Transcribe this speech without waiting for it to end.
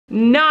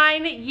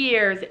9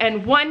 years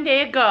and 1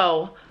 day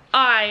ago,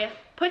 I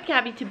put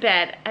Gabby to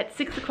bed at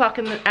 6 o'clock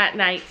at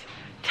night,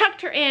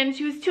 tucked her in.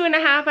 She was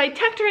 2.5. I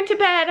tucked her into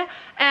bed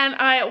and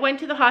I went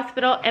to the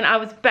hospital and I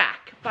was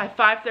back by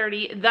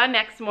 5:30 the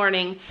next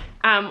morning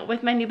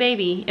with my new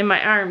baby in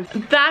my arms.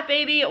 That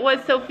baby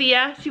was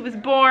Sophia. She was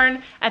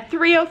born at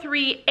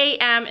 3:03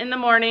 a.m. in the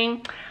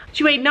morning.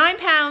 She weighed 9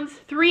 pounds,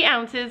 3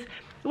 ounces,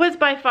 was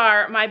by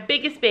far my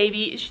biggest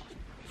baby,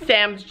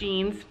 Sam's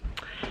jeans.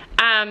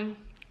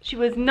 She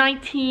was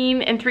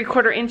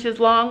 19¾ inches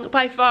long,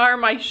 by far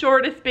my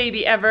shortest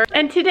baby ever.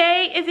 And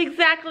today is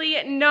exactly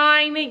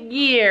 9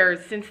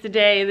 years since the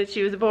day that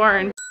she was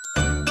born.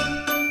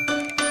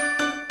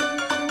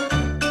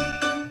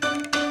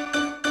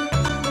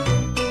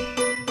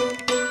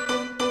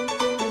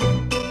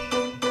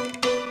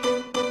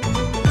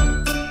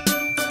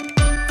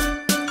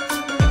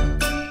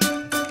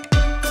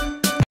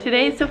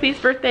 Today is Sophie's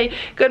birthday.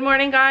 Good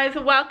morning, guys.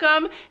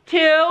 Welcome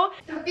to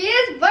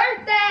Sophia's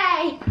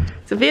birthday.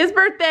 Sophia's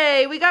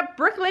birthday. We got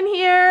Brooklyn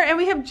here and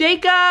we have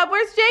Jacob.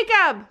 Where's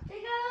Jacob?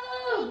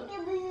 Jacob.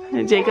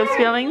 And Jacob's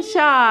feeling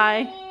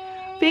shy.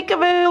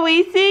 Peekaboo,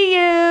 we see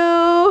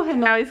you. And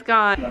now he's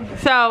gone.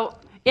 So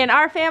in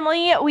our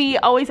family, we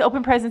always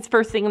open presents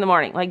first thing in the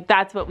morning. Like,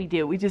 that's what we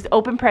do. We just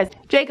open presents.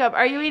 Jacob,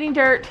 are you eating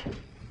dirt?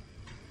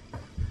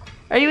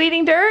 Are you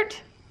eating dirt?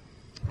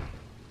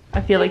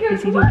 I feel like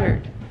he's eating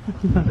dirt.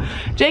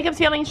 Jacob's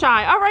feeling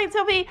shy. All right,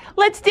 Sophie,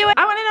 let's do it.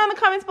 I want to know in the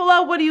comments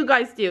below, what do you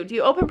guys do? Do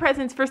you open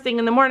presents first thing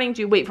in the morning?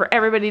 Do you wait for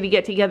everybody to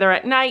get together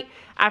at night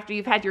after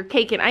you've had your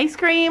cake and ice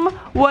cream?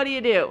 What do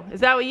you do? Is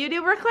that what you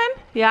do, Brooklyn?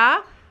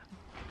 Yeah?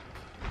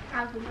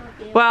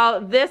 Well,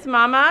 this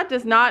mama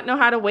does not know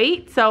how to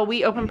wait, so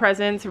we open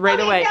presents right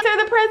away. These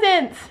are the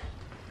presents.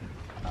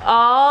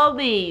 All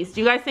these.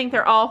 Do you guys think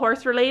they're all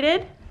horse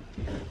related?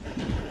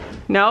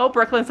 No?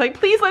 Brooklyn's like,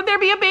 please let there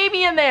be a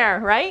baby in there,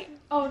 right?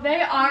 Oh,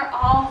 they are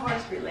all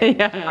horse related.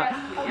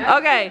 Yeah.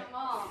 Okay.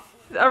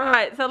 All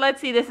right, so let's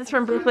see. This is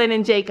from Brooklyn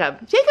and Jacob.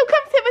 Jacob,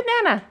 come sit with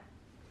Nana.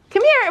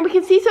 Come here, and we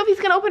can see Sophie's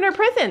gonna open her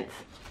presents.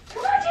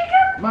 Come on,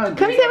 Jacob. Come on,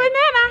 Come sit with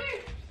Nana.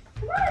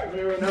 Come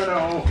on.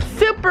 No.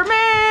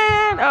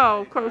 Superman.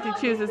 Oh, of course he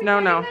chooses no.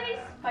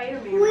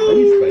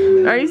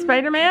 Spider-Man. Are you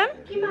Spider-Man?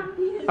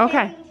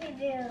 Okay.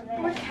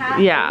 We're cat.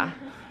 Yeah.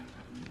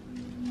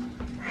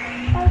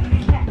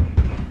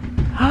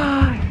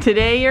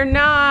 Today you're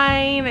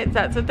 9.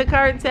 That's what the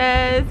card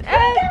says.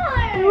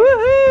 And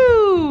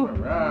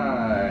woohoo!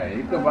 Alright,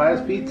 you can buy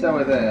us pizza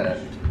with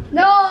it.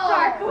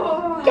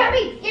 No!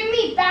 Gabby, give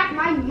me back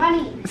my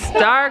money.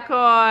 Star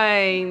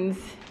coins.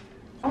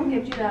 I won't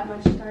give you that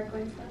much star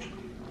coins.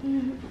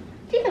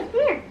 Jacob,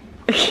 come here.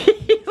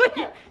 He's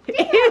like,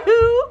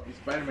 ew. He's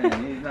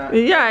Spider-Man, he's not.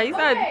 Yeah, he's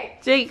not Okay.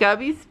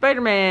 Jacob, he's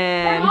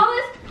Spider-Man. All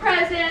this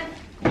present.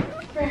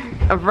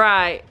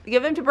 Right.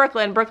 Give them to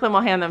Brooklyn. Brooklyn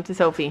will hand them to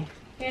Sophie.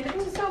 Hand it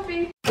to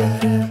Sophie.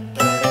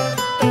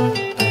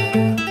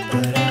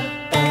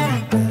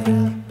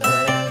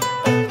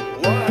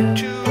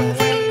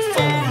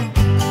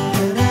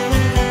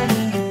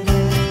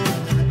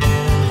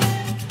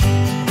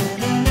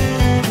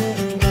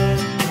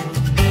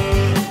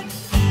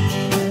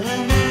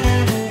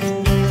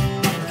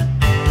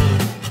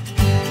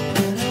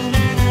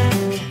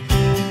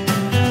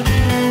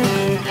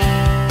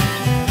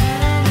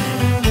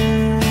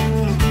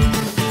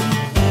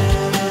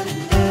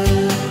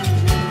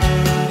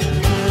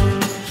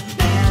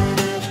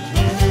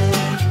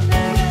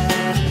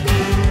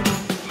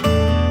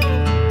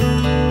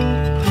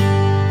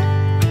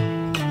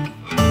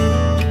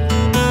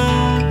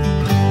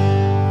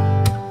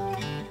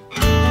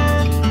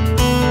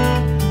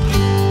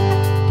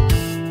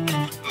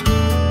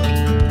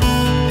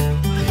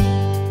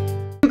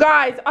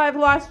 Guys, I've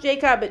lost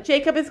Jacob.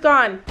 Jacob is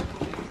gone.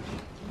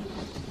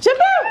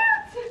 Shaboom!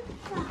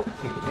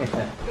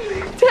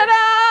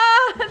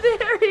 Ta-da!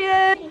 There he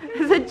is.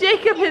 There's a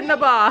Jacob in the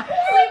box.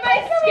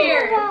 Levi's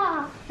scared.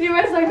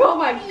 Levi's like, oh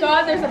my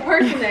god, there's a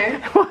person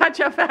there. Watch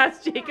how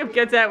fast Jacob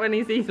gets out when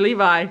he sees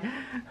Levi.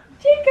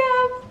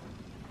 Jacob.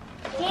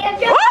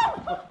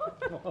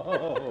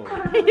 Oh.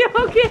 Are you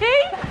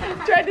okay?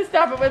 Tried to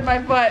stop it with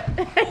my foot.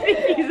 I think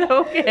he's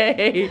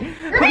okay.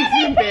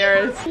 He's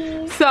embarrassed.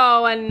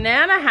 So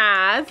Nana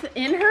has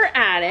in her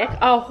attic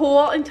a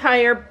whole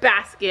entire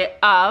basket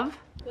of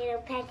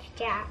Little pet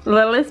shop.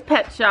 Littlest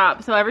Pet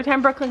Shop. So every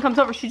time Brooklyn comes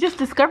over, she just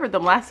discovered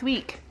them last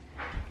week,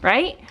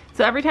 right?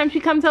 So every time she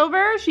comes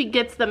over, she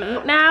gets them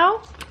out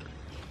now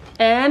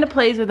and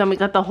plays with them. We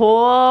got the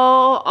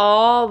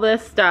all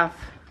this stuff.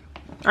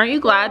 Aren't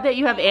you glad that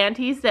you have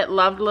aunties that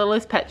loved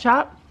Littlest Pet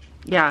Shop?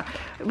 Yeah,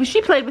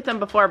 she played with them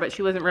before, but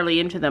she wasn't really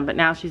into them, but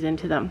now she's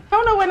into them.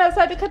 Nono went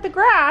outside to cut the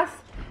grass,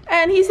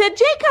 and he said,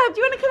 Jacob,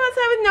 do you want to come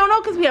outside with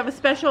Nono? Because we have a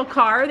special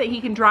car that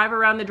he can drive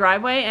around the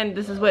driveway, and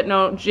this is what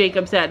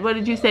Jacob said. What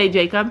did you say,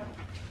 Jacob?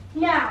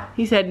 No.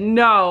 He said,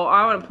 no,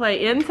 I want to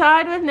play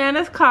inside with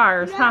Nana's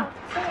cars, huh?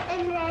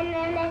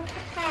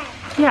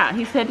 Yeah,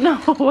 he said no.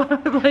 He's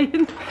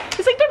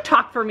like, don't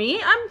talk for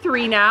me. I'm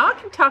 3 now. I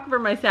can talk for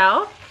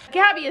myself.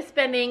 Gabby is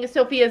spending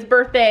Sophia's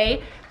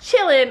birthday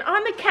chilling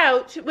on the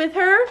couch with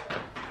her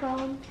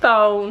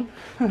phone.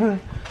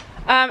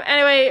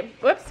 Anyway,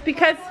 whoops,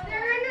 because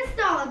They're in a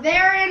stall.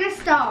 They're in a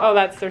stall. oh,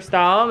 that's their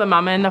stall, the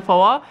mama and the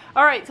foal.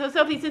 All right, so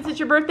Sophie, since it's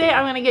your birthday,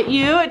 I'm gonna get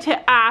you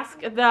to ask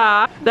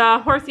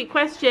the horsey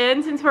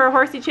question. Since we're a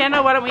horsey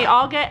channel, why don't we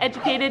all get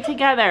educated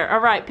together? All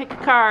right, pick a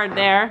card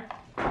there.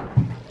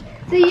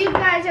 So you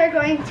guys are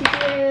going to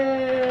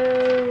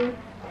do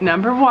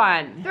Number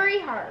 1. 3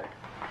 hard.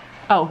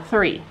 Oh,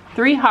 3.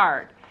 3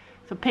 hard.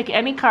 So pick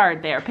any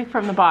card there. Pick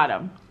from the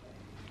bottom.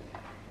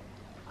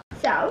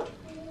 So,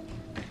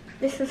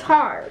 this is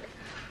hard.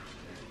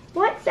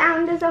 What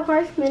sound does a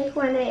horse make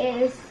when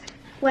it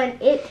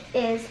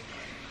is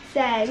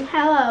saying,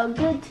 hello,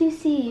 good to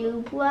see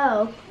you,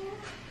 blow?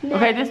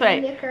 Okay, just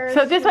wait.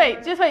 So just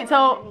wait.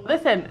 So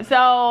listen.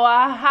 So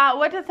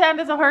what sound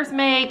does a horse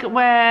make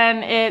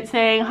when it's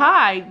saying,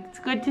 hi, it's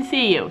good to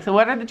see you? So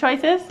what are the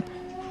choices?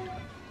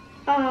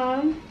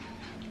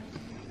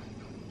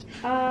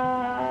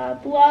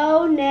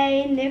 Blow,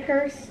 neigh,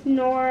 nicker,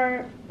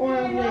 snore,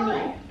 or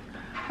whinny.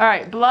 All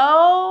right,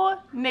 blow,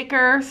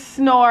 nicker,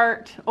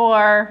 snort,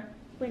 or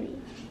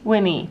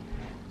whinny.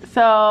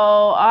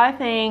 So I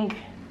think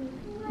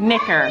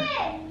nicker.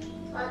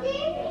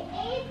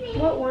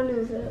 What one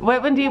is it?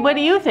 What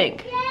do you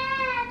think?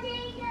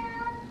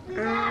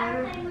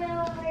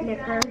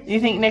 Nicker. You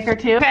think nicker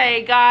too?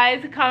 Okay,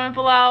 guys, comment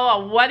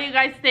below. What do you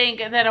guys think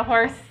that a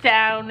horse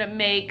sound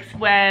makes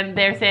when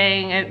they're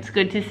saying it's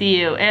good to see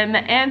you? And the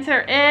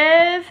answer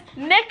is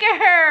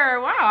nicker.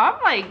 Wow,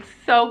 I'm like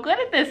so good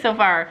at this so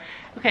far.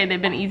 Okay,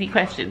 they've been easy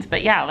questions,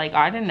 but yeah, like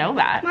I didn't know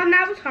that. Mom,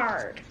 that was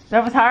hard.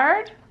 That was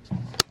hard?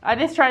 I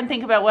just try and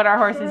think about what our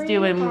horses do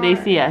when they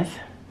see us.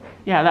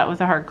 Yeah, that was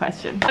a hard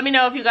question. Let me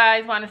know if you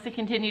guys want us to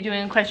continue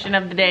doing a question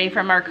of the day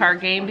from our card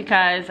game,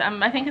 because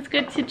I think it's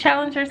good to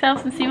challenge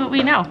ourselves and see what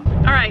we know.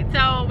 All right,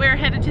 so we're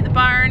headed to the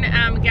barn.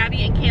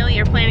 Gabby and Kaylee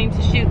are planning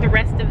to shoot the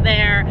rest of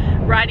their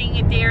riding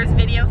a dares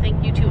video.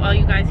 Thank you to all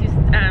you guys who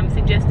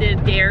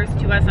suggested dares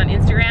to us on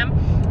Instagram.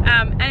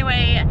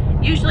 Anyway,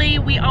 usually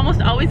we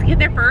almost always get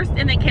there first,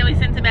 and then Kaylee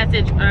sends a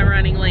message, I'm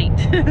running late.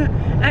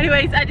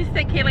 Anyways, I just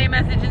sent Kaylee a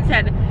message and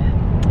said,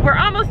 we're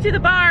almost to the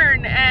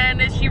barn,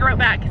 and she wrote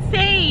back,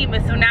 same.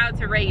 So now it's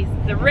a race.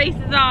 The race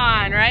is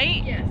on,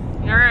 right? Yes.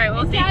 All right,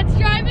 we'll see. Dad's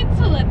driving,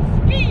 so let's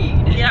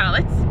speed. Yeah,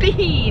 let's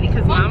speed,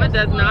 because Mama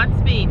does not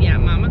speed. Yeah,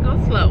 Mama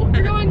goes slow.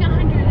 We're going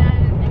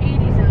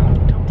 180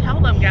 zone. Don't tell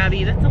them,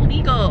 Gabby, that's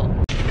illegal.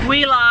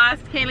 We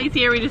lost. Kaylee's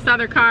here. We just saw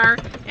their car,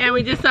 and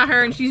we just saw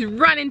her, and she's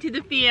running to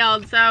the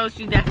field, so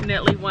she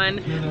definitely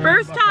won.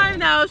 First time,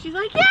 though. She's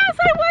like, yes,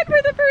 I won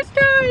for the first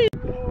time.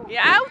 You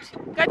out?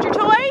 Got your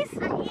toys?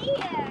 I'm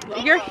here.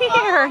 You're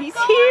here. He's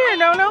here.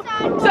 No.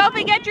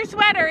 Sophie, get your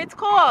sweater. It's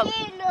cold.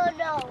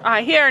 No.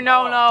 I hear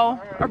no. All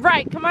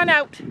right, come on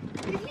out.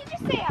 Did you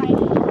just say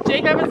I?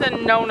 Jacob is a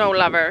no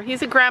lover.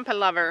 He's a grandpa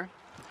lover.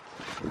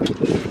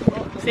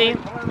 See?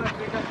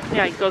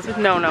 Yeah, he goes with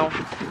no.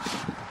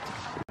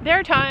 There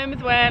are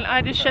times when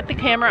I just shut the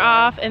camera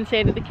off and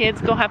say to the kids,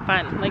 go have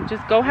fun. Like,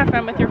 just go have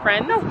fun with your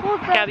friends.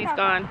 Gabby's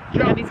gone.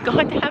 Gabby's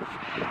gone to have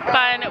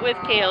fun with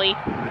Kaylee.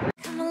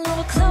 Come a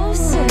little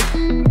closer.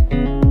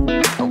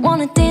 I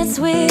wanna dance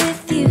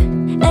with you.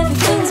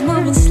 Everything's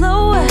moving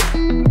slower.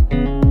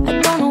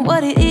 I don't know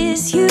what it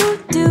is you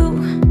do.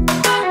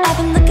 I've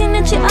been looking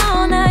at you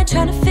all night,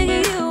 trying to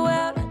figure you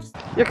out.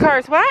 Your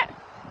car's what?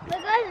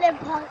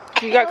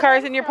 You got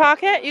cars in your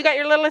pocket? You got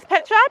your littlest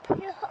pet shop?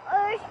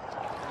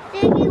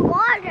 Drinking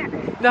water.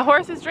 The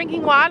horse is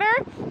drinking water?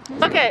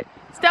 Look at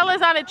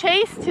Stella's on a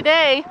chase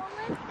today.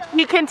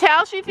 You can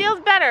tell she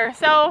feels better,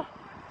 so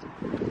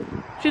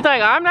she's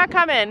like, I'm not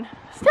coming.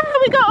 Stella,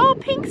 we got all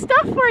pink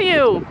stuff for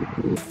you.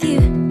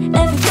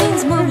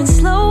 Everything's moving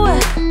slower.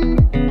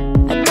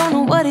 I don't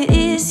know what it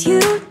is you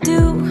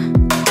do.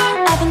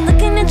 I've been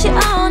looking at you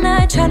all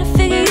night, trying to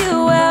figure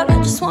you out. I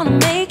just wanna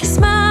make you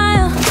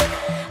smile.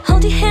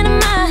 Hold your hand in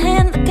my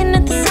hand, looking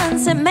at the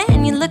sunset.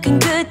 Man, you're looking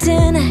good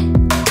tonight.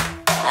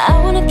 I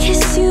wanna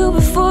kiss you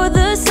before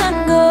the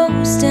sun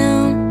goes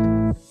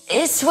down.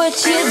 It's what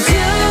you're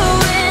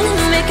doing,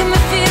 making me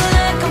feel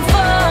like I'm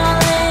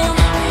falling.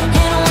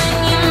 And when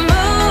you're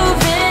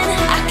moving,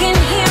 I can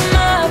hear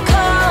my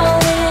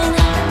calling.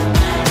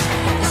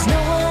 There's no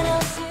one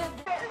else here.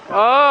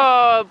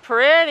 Oh,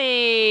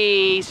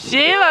 pretty.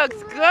 She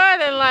looks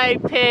good in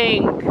light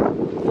pink.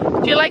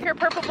 Do you like her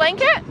purple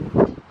blanket?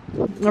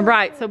 All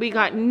right, so we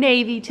got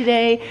navy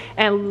today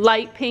and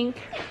light pink.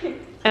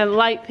 And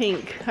light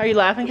pink. Are you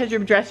laughing because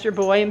you've dressed your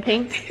boy in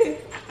pink?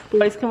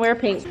 Boys can wear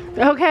pink.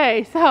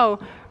 Okay, so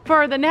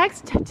for the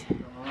next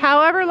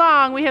however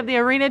long, we have the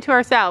arena to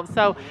ourselves.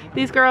 So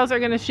these girls are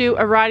gonna shoot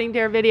a riding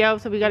dare video,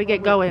 so we gotta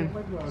get going.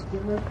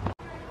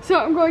 So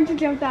I'm going to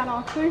jump that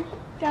off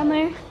down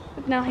there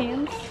with no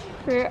hands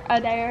for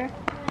a dare.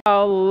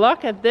 Oh,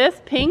 look at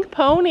this pink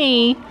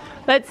pony.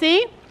 Let's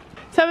see.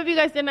 Some of you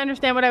guys didn't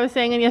understand what I was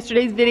saying in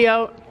yesterday's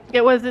video.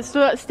 it was,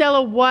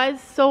 Stella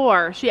was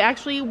sore. She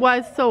actually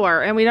was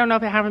sore, and we don't know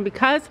if it happened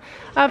because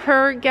of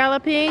her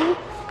galloping,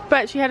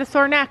 but she had a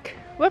sore neck.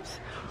 Whoops.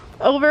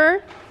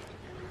 Over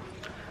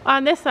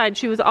on this side,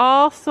 she was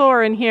all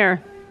sore in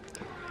here.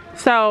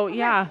 So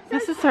yeah,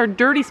 this is her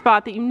dirty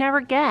spot that you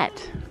never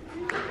get.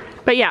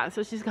 But yeah,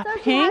 so she's got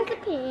pink. She has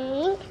the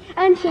pink,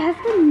 and she has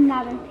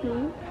another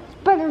pink,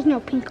 but there's no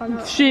pink on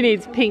her. She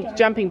needs pink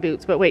jumping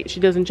boots, but wait,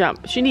 she doesn't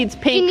jump. She needs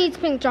pink. She needs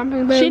pink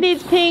jumping boots. She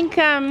needs pink,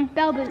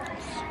 bell boots.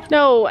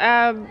 no,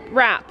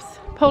 wraps,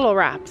 polo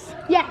wraps.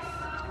 Yes.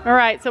 All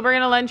right, so we're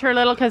gonna lunch her a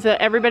little because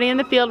everybody in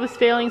the field was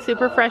feeling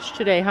super fresh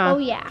today, huh? Oh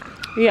yeah.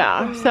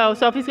 Yeah, so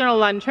Sophie's gonna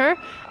lunch her,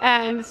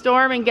 and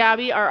Storm and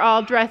Gabby are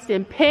all dressed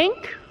in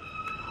pink.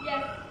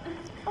 Yes.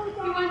 He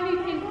wants me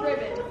pink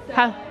ribbon.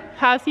 So.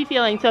 How's he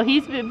feeling? So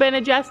he's been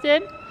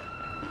adjusted?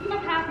 He's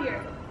much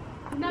happier.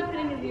 He's not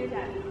putting his ears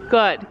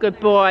out. Good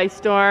boy,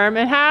 Storm.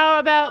 And how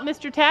about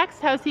Mr. Tex?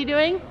 How's he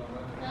doing?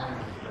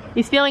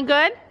 He's feeling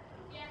good?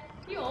 Yeah,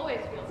 he always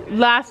feels good.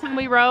 Last time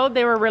we rode,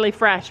 they were really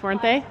fresh,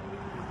 weren't they?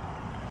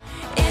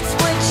 It's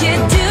what you're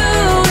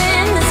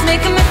doing that's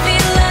making me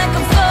feel like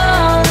I'm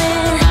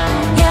falling.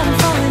 Yeah, I'm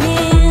falling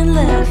in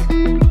love.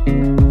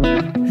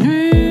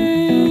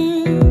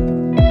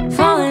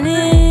 Falling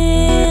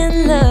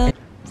in love.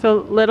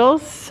 So little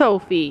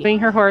Sophie doing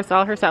her horse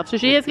all herself. So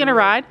she is gonna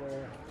ride.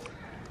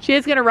 She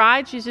is gonna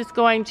ride. She's just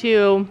going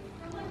to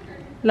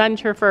lunge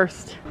her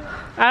first.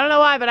 I don't know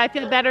why, but I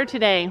feel better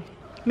today.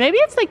 Maybe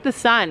it's like the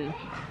sun.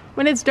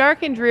 When it's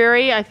dark and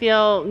dreary, I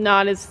feel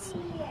not as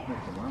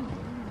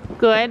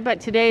good,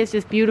 but today is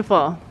just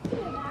beautiful.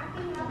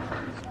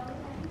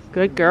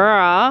 Good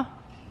girl.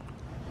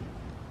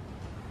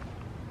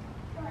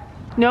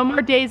 No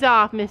more days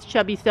off, Miss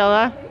Chubby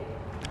Stella.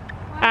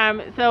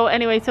 So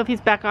anyway,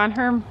 Sophie's back on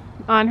her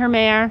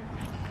mare,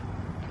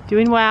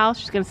 doing well.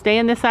 She's gonna stay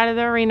in this side of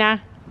the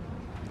arena.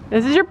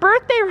 This is your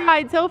birthday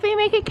ride, Sophie.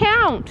 Make it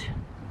count.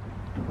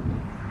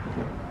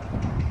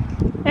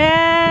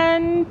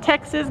 And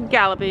Tex is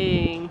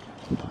galloping.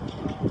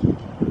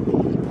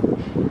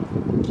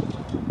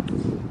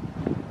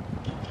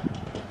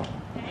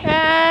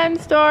 And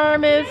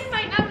Storm is. Today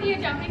might not be a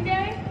jumping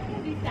day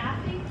because he's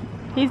sassy.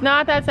 He's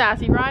not that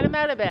sassy. Ride him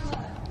out a bit.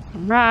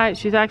 Right,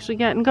 she's actually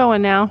getting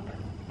going now.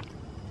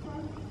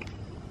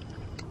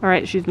 All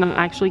right, she's not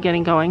actually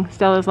getting going.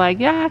 Stella's like,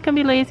 yeah, I can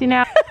be lazy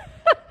now.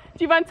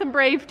 Do you want some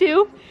Brave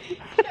too?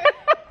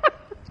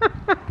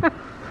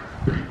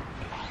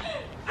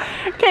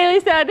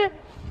 Kaylee said,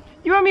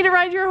 you want me to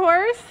ride your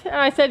horse? And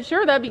I said,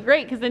 sure, that'd be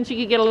great, because then she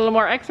could get a little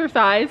more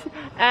exercise.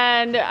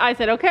 And I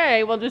said,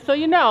 okay, well, just so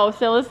you know,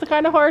 Stella's the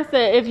kind of horse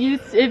that if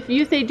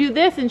you say do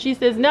this and she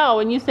says no,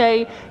 and you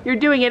say you're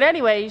doing it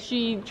anyway,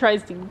 she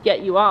tries to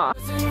get you off.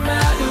 Doesn't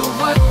matter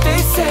what they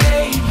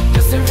say,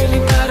 doesn't really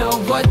matter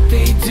what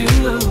they do.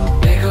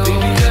 Let go,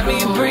 baby, let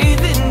me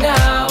breathe it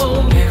now.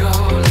 Let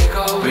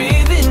go,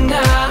 breathe it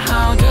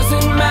now.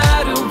 Doesn't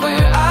matter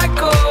where I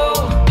go,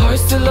 heart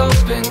still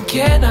open,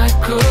 cannot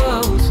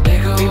close.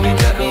 Let go, baby,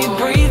 let me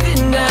breathe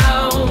it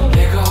now.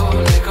 Let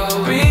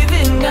go, breathe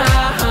it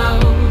now.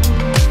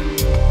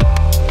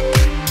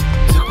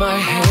 Took my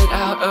head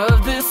out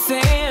of the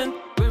sand.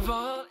 We've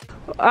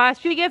all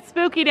She gets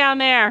spooky down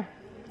there.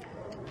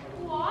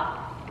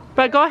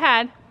 But go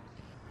ahead.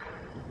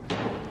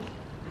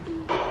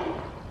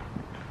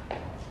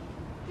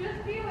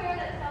 Just be aware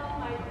that Stella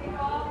might take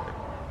off.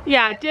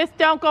 Yeah, just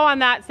don't go on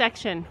that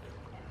section.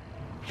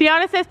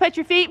 Fiona says put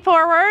your feet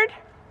forward.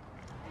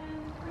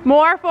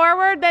 More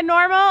forward than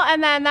normal,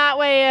 and then that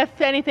way if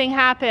anything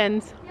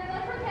happens. Yeah,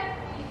 let's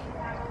protect me.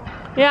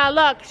 Yeah,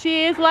 look,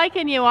 she is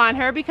liking you on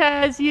her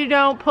because you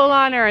don't pull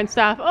on her and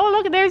stuff. Oh,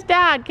 look, there's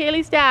Dad,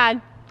 Kaylee's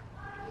dad.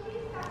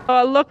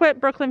 Oh, look what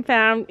Brooklyn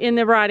found in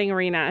the riding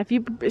arena.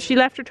 She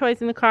left her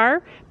toys in the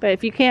car, but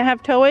if you can't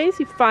have toys,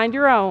 you find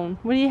your own.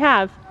 What do you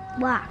have?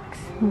 Wax.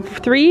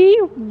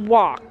 3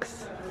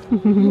 walks.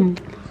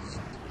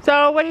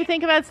 So what do you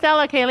think about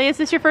Stella, Kaylee? Is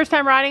this your first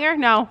time riding her?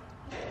 No.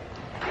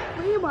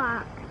 3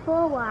 wax.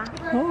 4 wax.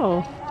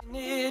 Oh.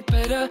 it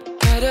better.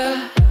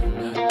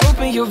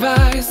 Open your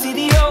eyes, see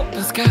the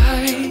open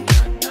sky.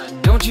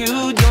 Don't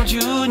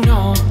you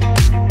know?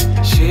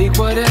 Shake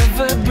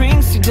whatever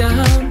brings you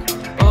down,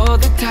 all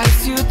that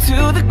ties you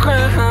to the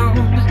ground.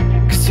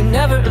 Cause you're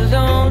never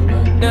alone,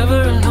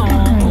 never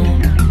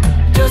alone.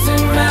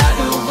 Doesn't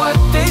matter what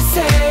they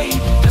say,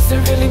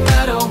 doesn't really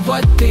matter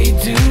what they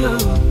do.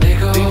 Let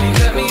go, baby,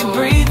 let me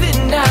breathe it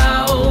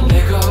now.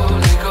 Let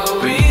go,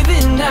 breathe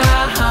it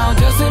now.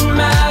 Doesn't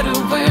matter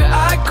where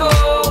I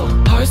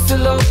go, heart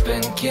still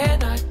open,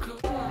 cannot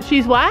close.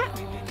 She's what?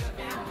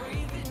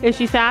 Is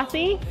she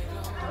sassy?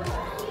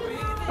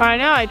 I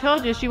know, I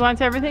told you, she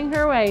wants everything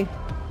her way.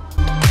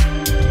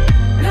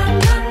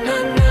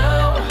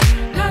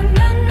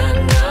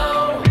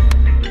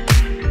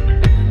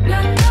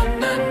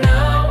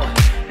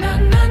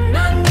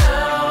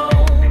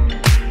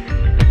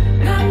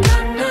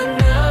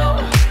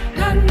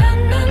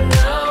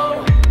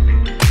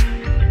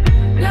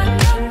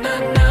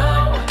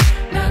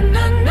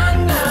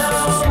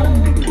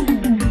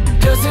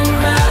 Doesn't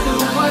matter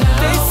what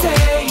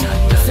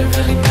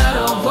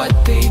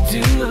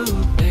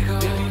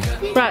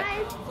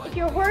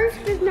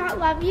does not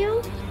love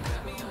you,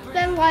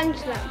 then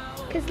lunge them.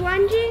 Because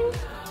lunging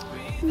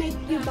makes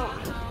you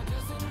bond.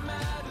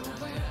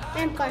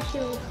 And plus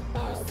you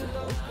follow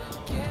people.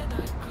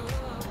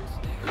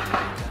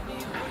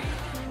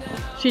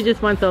 She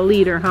just wants a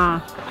leader,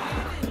 huh?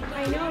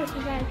 I know,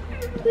 she's like,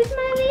 who's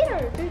my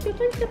leader? There's a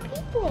bunch of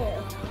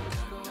people.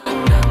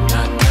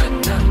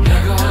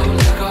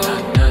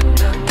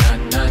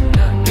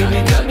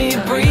 Baby got me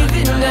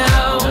breathing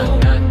now.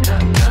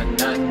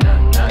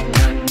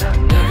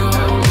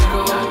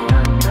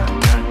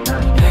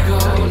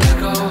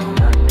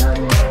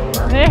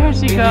 There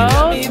she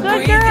goes.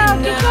 Good girl.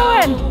 Keep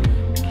going.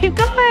 Keep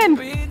going.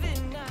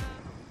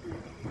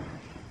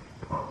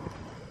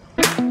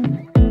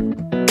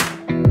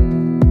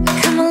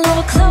 Come a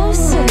little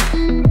closer.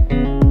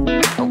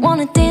 I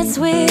wanna dance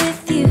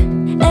with you.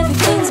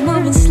 Everything's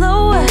moving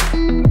slower.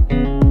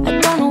 I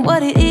don't know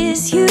what it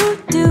is you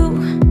do.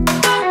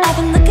 I've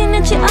been looking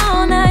at you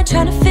all night,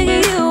 trying to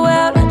figure you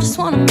out. I just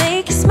wanna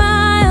make you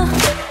smile.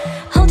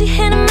 Hold your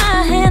hand in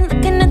my hand,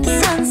 looking at the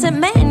sunset.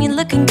 Man, you're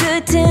looking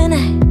good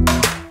tonight.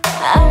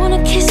 I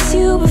wanna kiss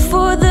you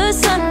before the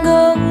sun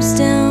goes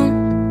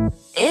down.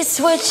 It's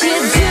what you're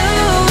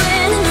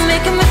doing, it's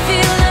making me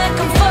feel like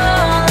I'm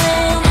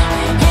falling.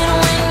 And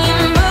when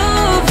you're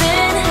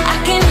moving, I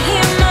can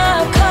hear my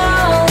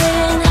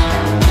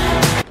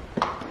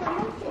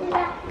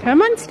calling.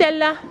 Come on,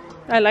 Stella.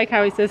 I like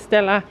how he says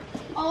Stella.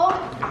 Oh,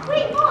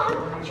 wait, Mom.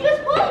 She was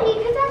pulling me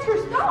because that's her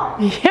stall.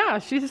 Yeah,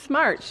 she's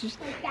smart. She's...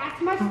 Like,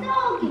 that's my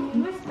stall. Give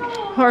me my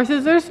stall.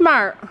 Horses are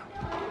smart.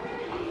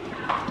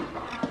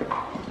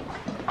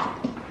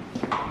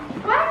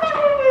 Why is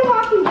everybody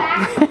walking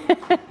back?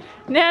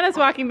 Nana's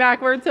walking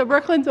backwards, so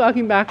Brooklyn's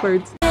walking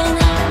backwards. There's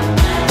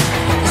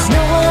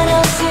no one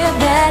else here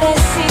that I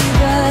see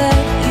but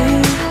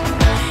you.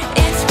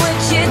 It's what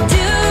you're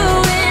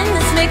doing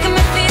that's making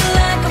me feel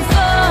like I'm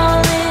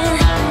falling.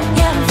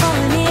 Yeah, I'm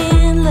falling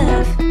in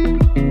love.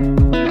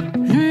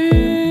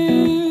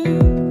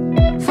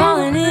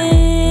 Falling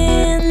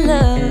in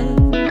love.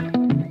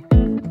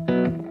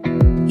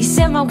 You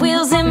set my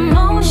wheels in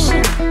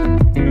motion.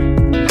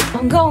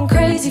 I'm going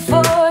crazy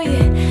for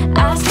you.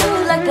 I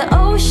feel like the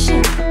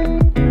ocean.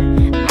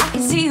 I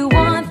can see you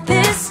want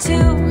this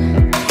too.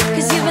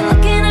 Cause you've been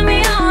looking at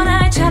me all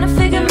night, trying to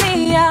figure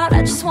me out.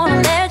 I just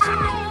wanna let you know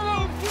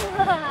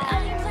that I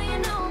ain't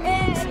playing no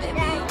games, baby.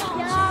 I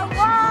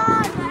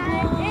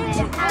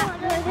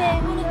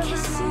wanna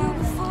kiss you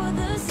before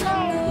the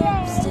sun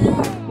goes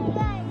down.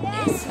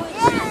 It's what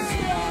you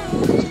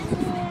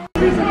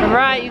do.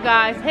 Alright, you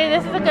guys. Hey,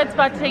 this is a good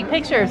spot to take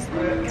pictures.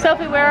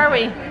 Sophie, where are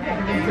we?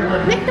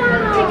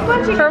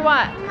 McDonald's. For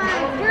what?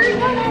 We're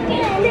gonna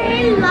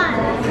get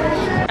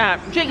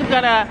lunch. Jacob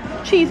got a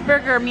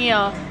cheeseburger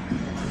meal.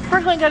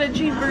 Brooklyn got a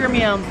cheeseburger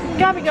meal.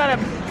 Gabby got a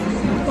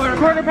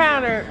quarter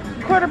pounder.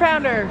 Quarter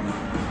pounder.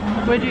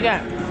 What'd you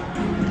get?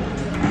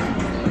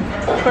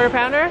 Quarter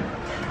pounder?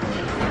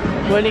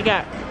 What'd you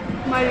get?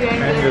 Mighty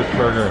Angus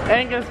burger.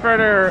 Angus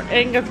burger.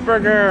 Angus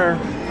burger.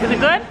 Is it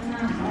good?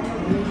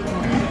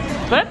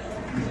 Good?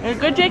 Is it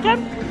good, Jacob?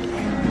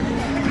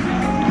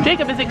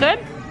 Jacob, is it good?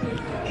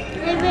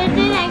 I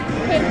really like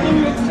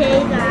taking the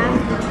shade off.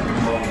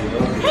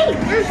 Hey,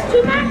 there's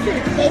two matches.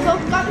 They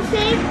both got the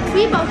same,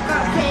 we both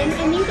got the same,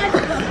 and you guys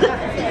both got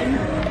the same.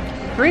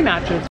 3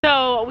 matches.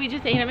 So we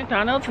just ate at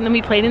McDonald's and then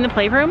we played in the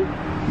playroom.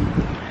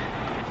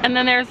 And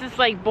then there's this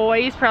like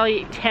boy, he's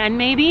probably 10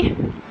 maybe,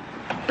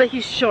 but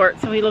he's short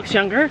so he looks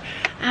younger.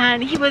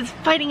 And he was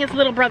fighting his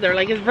little brother.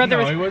 Like his brother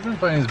No, was... he wasn't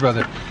fighting his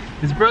brother.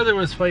 His brother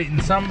was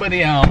fighting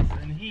somebody else,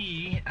 and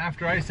he,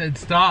 after I said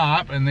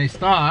stop and they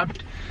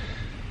stopped,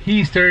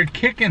 he started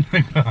kicking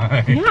the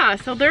guy. Yeah,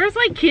 so there's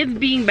like kids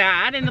being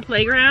bad in the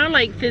playground,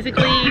 like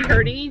physically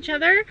hurting each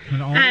other.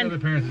 And all the other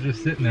parents are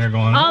just sitting there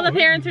going, all oh, the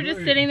parents are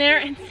just sitting there,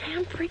 and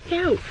Sam freaked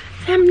out.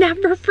 Sam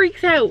never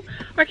freaks out.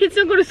 Our kids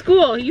don't go to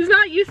school. He's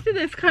not used to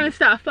this kind of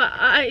stuff. But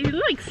I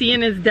like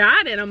seeing his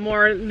dad in him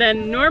more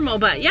than normal.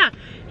 But yeah,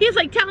 he's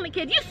like telling the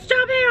kid, you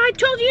stop it, I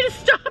told you to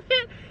stop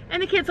it.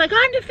 And the kid's like,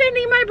 I'm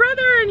defending my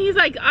brother. And he's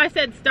like, I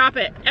said stop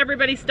it.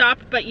 Everybody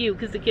stopped but you,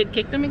 because the kid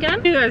kicked him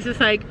again. He was just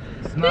like,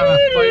 it's not a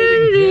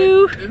fighting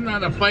pit. It's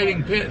not a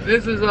fighting pit.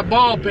 This is a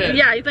ball pit.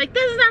 Yeah, he's like,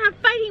 this is not a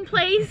fighting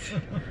place.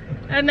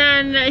 And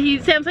then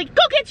Sam's like,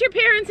 go get your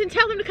parents and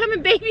tell them to come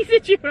and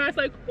babysit you. And I was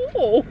like,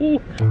 oh.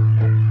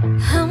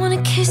 I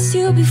wanna kiss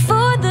you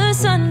before the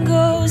sun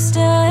goes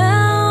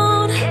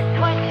down. It's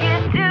what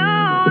you're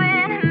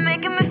doing,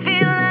 making me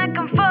feel like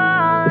I'm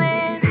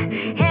falling.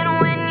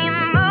 And when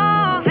you're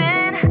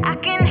moving, I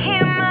can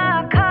hear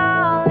my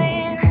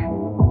calling.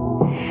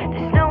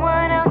 There's no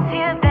one else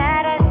here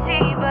that I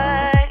see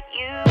but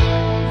you.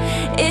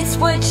 It's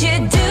what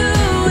you're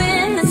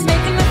doing that's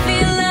making me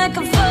feel like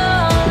I'm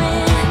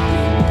falling.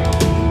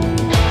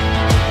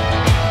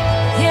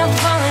 Yeah, I'm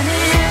falling in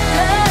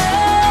love.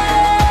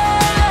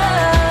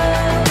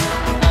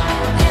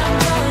 Yeah, I'm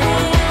falling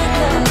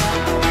in love.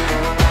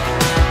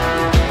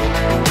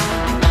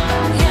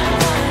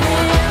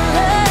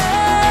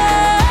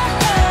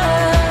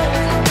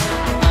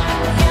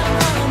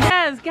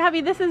 Gabby,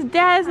 this is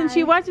Des, and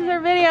she watches our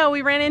video.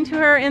 We ran into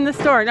her in the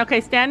store.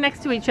 Okay, stand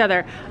next to each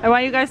other. I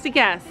want you guys to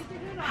guess.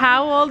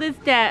 How old is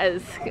Des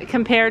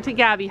compared to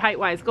Gabby,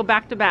 height-wise? Go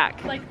back to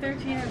back. Like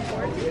 13 or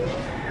 14.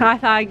 I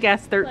thought I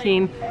guessed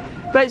 13.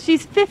 But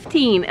she's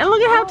 15. And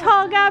look at how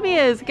tall Gabby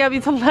is.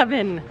 Gabby's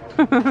 11.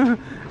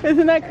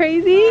 Isn't that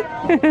crazy?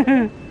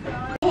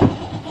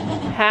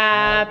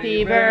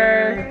 Happy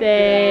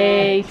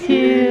birthday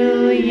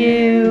to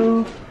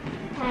you.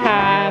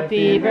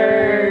 Happy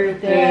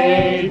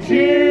birthday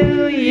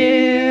to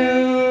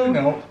you.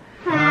 No.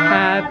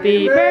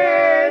 Happy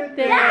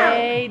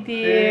birthday,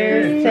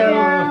 dear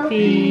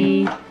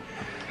Sophie.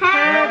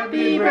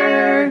 Happy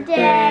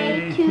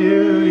birthday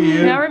to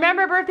you. Now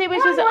remember, birthday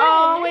wishes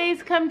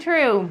always come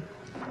true.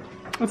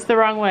 It's the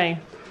wrong way.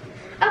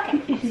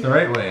 Okay. It's the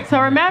right way.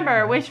 So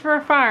remember, wish for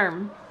a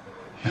farm.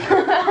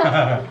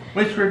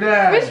 Wish for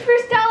Dad. Wish for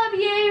Stella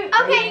View.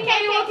 Okay,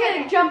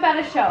 Okay, jump at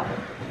a show.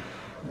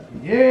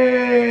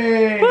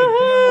 Yay!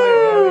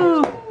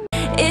 Woohoo!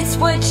 It's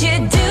what you're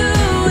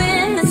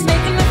doing that's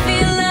making me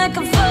feel like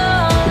I'm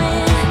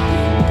falling.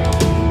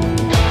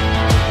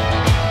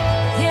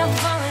 Yeah, I'm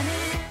falling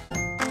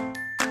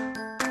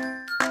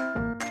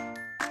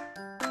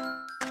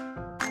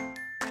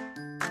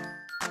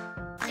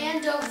in.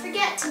 And don't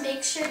forget to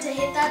make sure to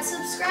hit that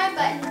subscribe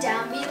button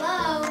down below.